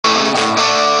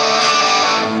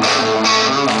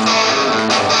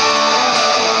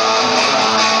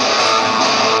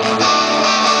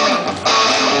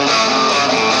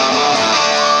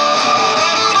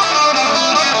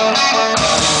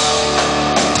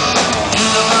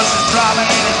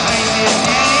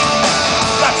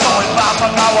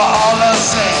but now we're all the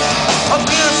same. A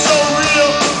fear so real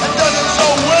and does it so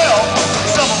well.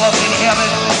 Some of us in heaven,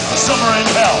 some are in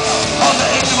hell. On the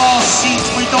edge of all seats,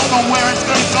 we don't know where it's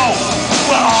gonna go.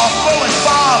 We're all throwing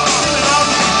bombs, screaming out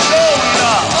to the show in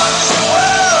a punishing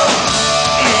world.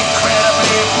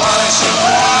 Incredibly punishing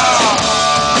world.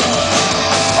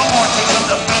 A vortex of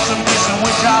defensive mission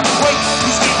which I quake.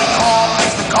 You see the calm,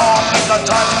 makes the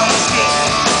time to escape.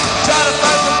 Try to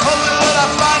find the puzzle that I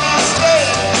find instead.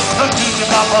 I'm keeping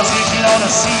my position on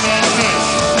a cement bed.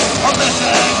 A mess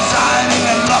of anxiety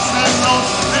and lust and loath,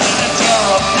 living in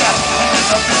terror of death, and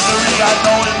it's a misery I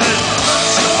know it is.